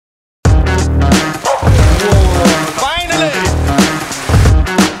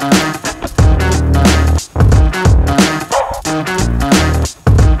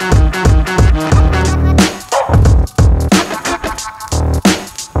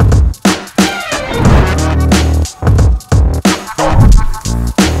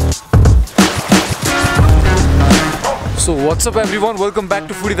What's up everyone, welcome back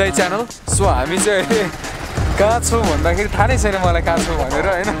to Foodie Dai channel. So हामी चाहिँ कहाँ छौं भन्दाखेरि थाहा नै छैन मलाई कहाँ छौं भनेर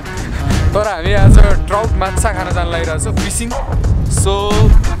हैन. तर हामी आज ट्राउट माछा खान जान लागिरहेको छौं फिशिङ. सो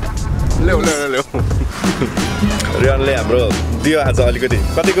ल्याउ रियनले हाम्रो दियो आज अलिकति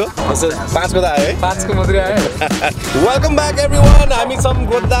कतिको 5 को त आयो है 5 को मात्रै आयो. Welcome back everyone. हामी छौं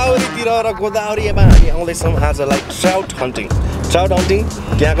गोदावरीतिर र गोदावरीमा हामी आउँदैछौं आज like trout hunting. Trout hunting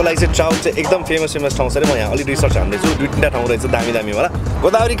यहाँको लागि चाहिँ ट्राउट चाहिँ एकदम फेमस ठाउँ छ रे. म यहाँ अलि रिसर्च हान्दैछु. 2-3 ठाउँ रहेछ दामी दामी होला.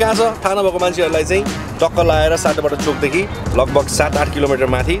 गोदावरी कहाँ छ थाहा नभएको मान्छेहरूलाई चाहिँ टक्क लगाएर साटोबाट चोकदेखि लगभग 7-8 किलोमिटर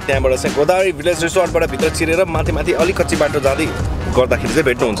माथि त्यहाँबाट चाहिँ गोदावरी भिलेज रिसोर्टबाट भित्र छिरेर माथि माथि अलिक कच्ची बाटो जाँदै गर्दाखेरि चाहिँ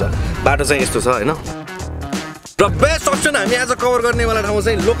भेट्नुहुन्छ. बाटो चाहिँ यस्तो छ हैन. र बेस्ट अप्सन हामी आज कभर गर्नेवाला ठाउँ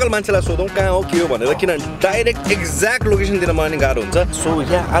चाहिँ लोकल मान्छेलाई सोधौँ कहाँ हो के हो भनेर, किनभने डाइरेक्ट एक्ज्याक्ट लोकेसन दिन मलाई गाह्रो हुन्छ. सो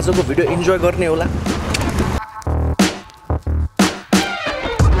यहाँ आजको भिडियो इन्जोय गर्ने होला.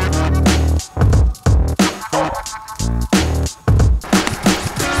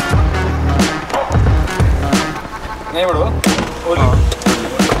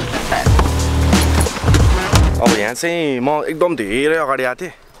 अब यहाँ चाहिँ म एकदम धेरै अगाडि आएको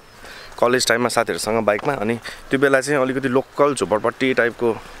थिएँ कलेज टाइममा साथीहरूसँग बाइकमा. अनि त्यो बेला चाहिँ अलिकति लोकल झोपडपट्टी टाइपको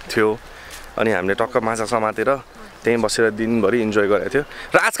थियो. अनि हामीले टक्क माछा समातेर त्यहीँ बसेर दिनभरि इन्जोय गरेको थियो.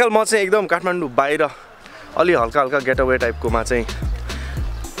 र आजकल म चाहिँ एकदम काठमाडौँ बाहिर अलि हल्का हल्का गेटअवे टाइपकोमा चाहिँ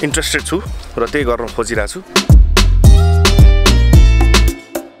इन्ट्रेस्टेड छु र त्यही गर्न खोजिरहेको छु.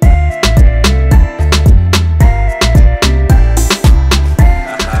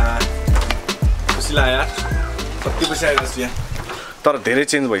 खुसी लाग्यो यार, कति पैसा आएको छ यहाँ. तर धेरै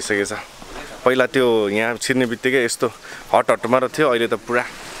चेन्ज भइसकेको छ. पहिला त्यो यहाँ छिर्ने बित्तिकै यस्तो हट हटमा र थियो, अहिले त पुरा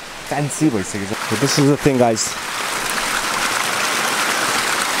फ्यान्सी भइसकेको छ. This is the thing guys.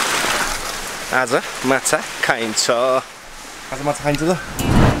 आज माछा खाइन्छ. आज माछा खाइन्छ त.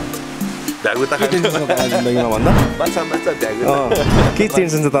 भ्यागु त खाइन्छ जिन्दगीमा भन्दा. माछा माछा भ्यागु. के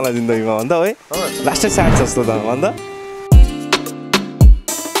टेन्सन छ तँलाई जिन्दगीमा भन्दा है. लास्टै साइड छ जस्तो त भन्दा.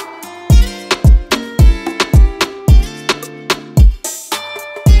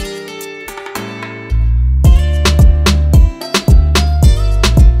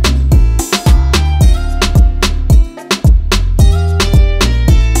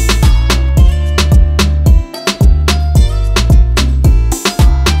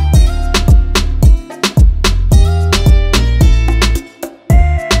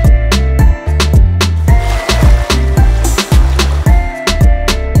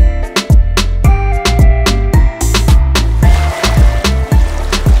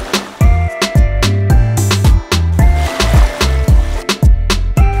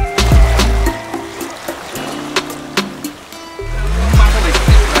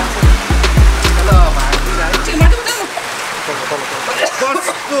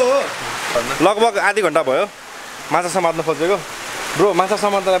 लगभग आधी घन्टा भयो माछा समात्न खोजेको. ब्रो माछा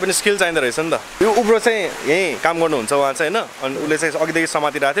समात्नलाई पनि स्किल चाहिँदो रहेछ नि त. यो उब्रो चाहिँ यहीँ काम गर्नुहुन्छ उहाँ चाहिँ होइन. अनि उसले चाहिँ अघिदेखि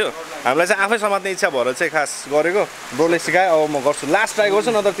समातिरहेको थियो. हामीलाई चाहिँ आफै समात्ने इच्छा भएर चाहिँ खास गरेको. ब्रोले सिकायो. अब म गर्छु, लास्ट ट्राई गर्छु,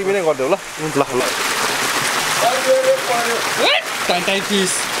 नत्र तिमी नै गरिदेऊ ल. ल ल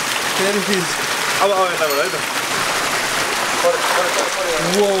अब यताबाट है त.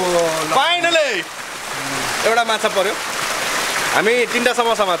 फाइनली एउटा माछा पर्यो. हामी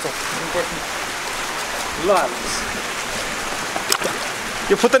 3टासम्म समात्छौँ. ल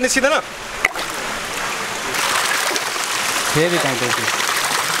यो फुत्ता निस्किँदैन. फेरि काट्दै छु.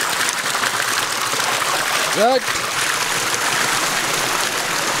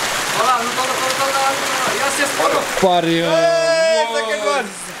 पर्यो.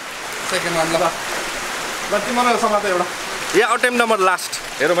 Second one. ल जति मलाई समात एउटा. यहाँ अटेम्प नम्बर लास्ट.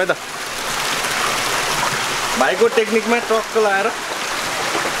 हेरौँ है त भाइको टेक्निकमा टक्क लगाएर.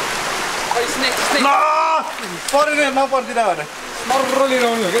 पर्यो नि नपर्दिन भने मर्रो लिएर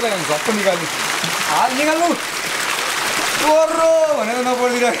आउनु हो क्या त. झप्प निकाल्नु. हाल निकाल्नु पर्रो भनेर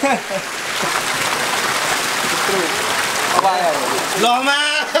नपर्दिरहेको.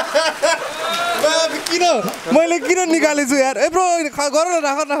 किन मैले किन निकालेको छु यार. ए ब्रो गर न,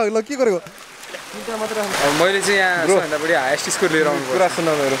 राख न. ल के गरेको. मैले चाहिँ यहाँ सबैभन्दा बढी हाइएस्ट स्कोर लिएर आउनु. कुरा सुन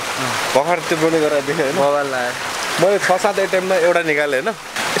मेरो भर्खर त्यो बोले गरेर देखेँ होइन. मोबाइल लगाएँ मैले 6-7 एटेम्पमा एउटा निकालेँ होइन.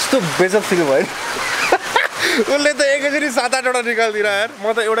 यस्तो बेजब फिल भयो. उसले त एकैचोटि 7-8 वटा निकालिदिएर यार.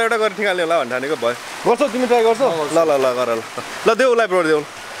 म त एउटा एउटा गरेर निकाल्ने होला भन्ने ठानेको भयो. गर्छौ तिमी ट्राई गर्छौ. ल ल ल गर ल. ल देऊ उसलाई ब्रो देऊ.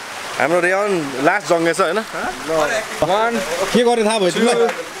 हाम्रो रेहन लास्ट जङ्गे छ होइन. के गर्ने थाहा भयो तिमीलाई.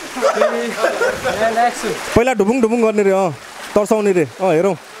 पहिला ढुबुङ ढुबुङ गर्ने रे. तर्साउने रे.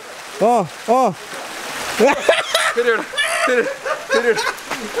 हेरौँ. ल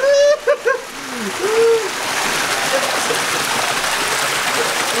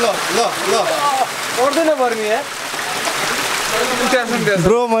ल ल पर्दैन पर्ने यार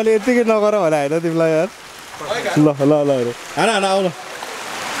ब्रो मैले यतिकै नगर भने हैन तिमीलाई यार ल ल ल हाना हाना आउन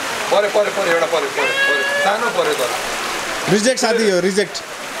परे एउटा परे सानो परे त रिजेक्ट साथी हो रिजेक्ट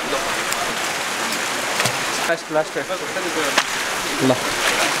लास्ट ल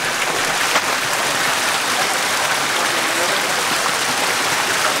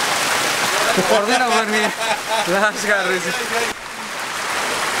पर्दैन पर्ने लास्ट गार रहेछ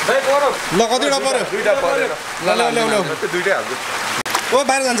ल कतिवटा पर्यो दुईटा पर्यो ल दुईटै हाल्छु ओ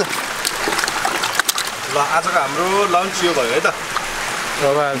बाहिर जान्छ ल आजको हाम्रो लन्च यो भयो है त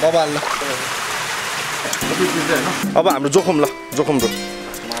बबाल ल अब हाम्रो जोखम ब्रो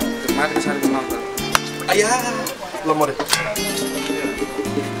माथि सारको नाम त आया ल मरे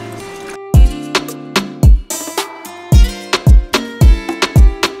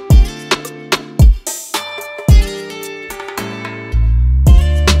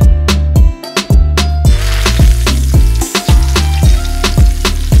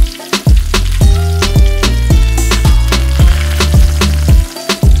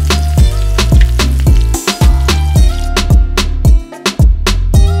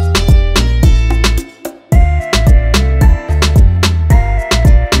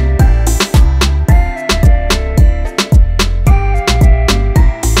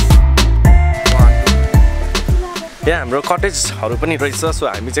यहाँ हाम्रो कटेजहरू पनि रहेछ सो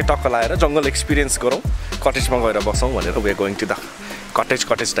हामी चाहिँ टक्क लाएर जङ्गल एक्सपिरियन्स गरौँ कटेजमा गएर बसौँ भनेर way going to the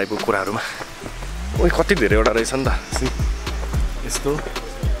cottage टाइपको कुराहरूमा ओइ कति धेरैवटा रहेछ नि त यस्तो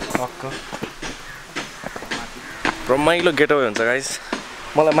टक्क रमाइलो गेटअवे हुन्छ गाइस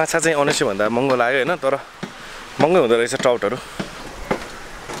मलाई माछा चाहिँ अनेस्टली भन्दा महँगो लाग्यो होइन तर महँगै हुँदो रहेछ ट्राउटहरू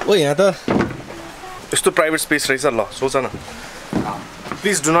ओ यहाँ त यस्तो प्राइभेट स्पेस रहेछ ल सोच न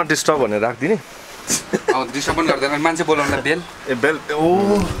प्लिज डु नट डिस्टर्ब भनेर राखिदिने अब डिस्टर्ब पनि गर्दैन मान्छे बोलाउनलाई बेल बेल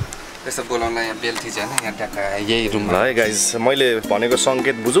ओ त्यस्तो बोलाउनलाई यहाँ बेल थिएछ होइन यहाँ ट्याक्क यही रुममा है गाइज मैले भनेको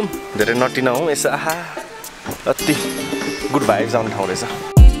सङ्केत बुझौँ धेरै नटी नहौँ यसो आहा अति गुड भाइब्स आउने ठाउँ रहेछ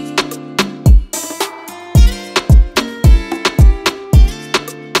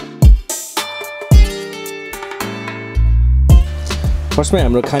फर्स्टमै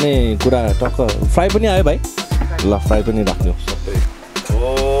हाम्रो खाने कुरा टक्क फ्राई पनि आयो भाइ ल फ्राई पनि राख्नु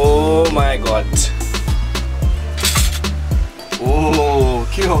ओ माई गड ओ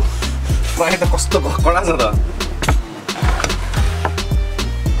के हो फ्राई त कस्तो कडा छ त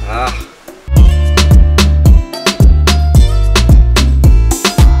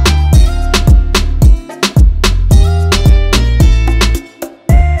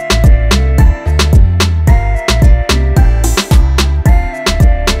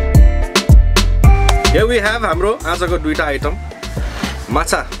Here we have हाम्रो आजको दुईटा आइटम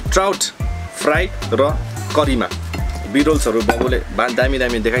माछा ट्राउट फ्राई र करीमा बिरोल्सहरू बबुले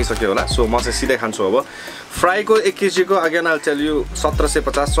दामी देखाइसक्यो होला सो म चाहिँ सिधै खान्छु अब फ्राईको 1 केजीको अगेन आइल टेल यु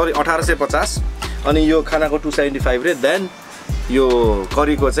 1850 अनि यो खानाको 275 रे देन यो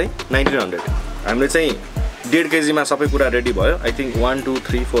करीको चाहिँ 1900 हामीले चाहिँ 1.5 केजीमा सबै कुरा रेडी भयो आई थिंक 1 2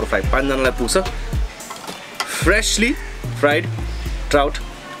 3 4 5 5 जनालाई पुग्छ फ्रेशली फ्राइड ट्राउट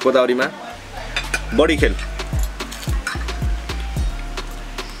गोदावरीमा बडीखेल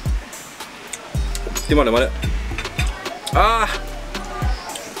तिमीहरूले मैले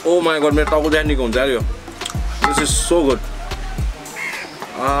ओ माई गड मेरो टाउको जानेको हुन्छ यो दिस इज सो गुड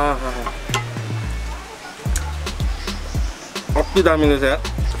अति दामी रहेछ यार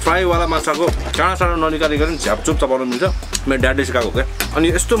फ्राईवाला माछाको काँडा साँडा ननिकालिकन झ्यापचुप चपाउनु मिल्छ मेरो ड्याडले सिकाएको क्या अनि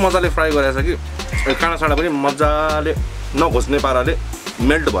यस्तो मजाले फ्राई गरेको छ कि काँडा साँडा पनि मजाले नघोच्ने पाराले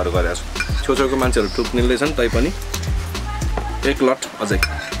मेल्ट भएर गरेको छ छेउछेउको मान्छेहरू टुक निल्दैछन् तैपनि एक लट अझै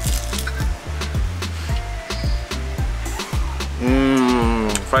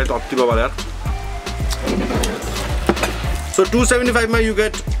फ्राई त अति बबाल यार सो 275 मा यु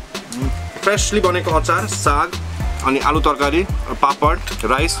गेट फ्रेशली बनेको अचार साग अनि आलु तरकारी पापड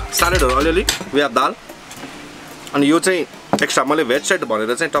राइस सलाडहरू अलिअलि वी हेभ दाल अनि यो चाहिँ एक्स्ट्रा मैले भेज सेट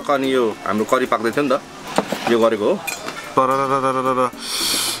भनेर चाहिँ टक्क अनि यो हाम्रो करी पाक्दै थियो नि त यो गरेको हो तर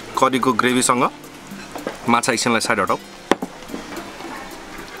करीको ग्रेभीसँग माछा एकछिनलाई साइड हटाऊ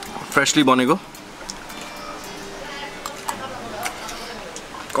फ्रेशली बनेको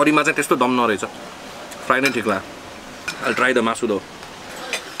करीमा चाहिँ त्यस्तो दम नरहेछ फ्राई नै ठिक लाग्यो आई ट्राई द मासु दो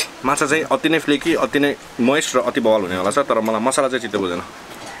माछा चाहिँ अति नै फ्लेकी अति नै मोइस्ट र अति बवाल हुने होला छ तर मलाई मसला चाहिँ चित्त बुझेन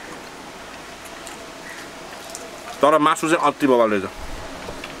तर मासु चाहिँ अति बवाल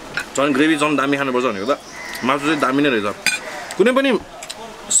रहेछ झन् ग्रेभी झन् दामी खानुपर्छ भनेको त मासु चाहिँ दामी नै रहेछ कुनै पनि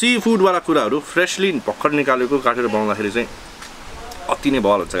सी फुडवाला कुराहरू फ्रेशली भर्खर निकालेको काटेर बनाउँदाखेरि चाहिँ अति नै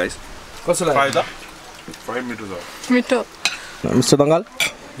बवाल हुन्छ गाइस कस्तो लाग्यो मिस्टर दङ्गाल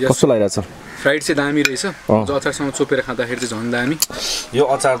कस्तो लागिरहेछ फ्राइड चाहिँ दामी रहेछ जो अचारसँग चोपेर खाँदाखेरि चाहिँ झन् दामी यो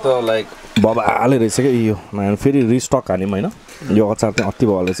अचार त लाइक बबाले रहेछ क्या यो नयाँ फेरि रिस्टक हान्यौँ होइन यो अचार चाहिँ अति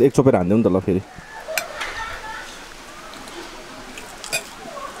बबाल रहेछ एक चोपेर हान्दिउँ नि त ल फेरि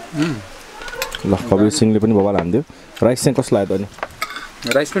ल कविर सिंहले पनि बबाल हान्दियो राइस चाहिँ कस्तो लाग्यो त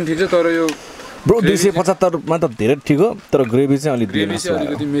अनि राइस पनि ठिक छ तर यो ब्रो 275 मा त धेरै ठिक हो तर ग्रेभी चाहिँ अलि ग्रेभी चाहिँ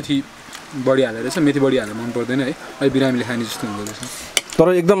अलिकति मेथी बढी हालेर रहेछ मेथी बढी हालेर मन पर्दैन है अहिले बिरामीले खाने जस्तो हुँदो रहेछ तर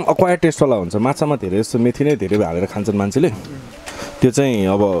एकदम अक्वायर टेस्टवाला हुन्छ माछामा धेरै जस्तो मेथी नै धेरै हालेर खान्छन् मान्छेले त्यो चाहिँ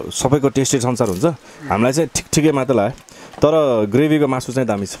अब सबैको टेस्टेड अनुसार हुन्छ हामीलाई चाहिँ ठिक ठिकै मात्र लाग्यो तर ग्रेभीको मासु चाहिँ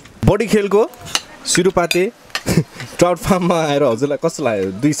दामी छ बडीखेलको सिरुपाते ट्राउट फार्ममा आएर हजुरलाई कस्तो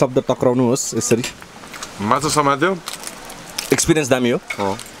लाग्यो दुई शब्द टक्राउनुहोस् यसरी माछा समात्यो एक्सपिरियन्स दामी हो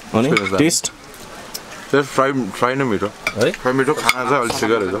अनि टेस्ट फ्राई नै मिठो है फ्राई मिठो खाना चाहिँ अलिक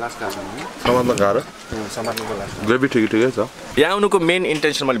ठिकै रहेछ समात्न गाह्रो ग्रेभी ठिकै छ यहाँ आउनुको मेन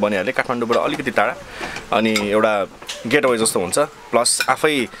इन्टेन्सन मैले भनिहालेँ काठमाडौँबाट अलिकति टाढा अनि एउटा गेट वे जस्तो हुन्छ प्लस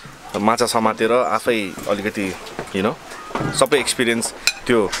आफै माछा समातेर आफै अलिकति यु नो सबै एक्सपिरियन्स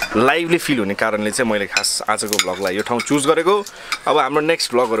त्यो लाइभली फिल हुने कारणले चाहिँ मैले खास आजको भ्लगलाई यो ठाउँ चुज गरेको अब हाम्रो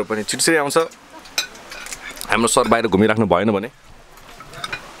नेक्स्ट भ्लगहरू पनि छिटो आउँछ हाम्रो सर बाहिर घुमिराख्नु भएन भने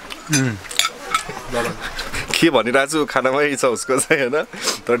के भनिरहेको छु खानामै छ उसको चाहिँ होइन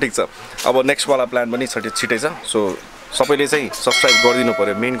तर ठिक छ अब नेक्स्टवाला प्लान पनि छिटै छ सो सबैले चाहिँ सब्सक्राइब गरिदिनु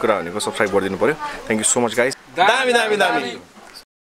पऱ्यो मेन कुरा भनेको सब्सक्राइब गरिदिनु पऱ्यो thank you so much guys दामी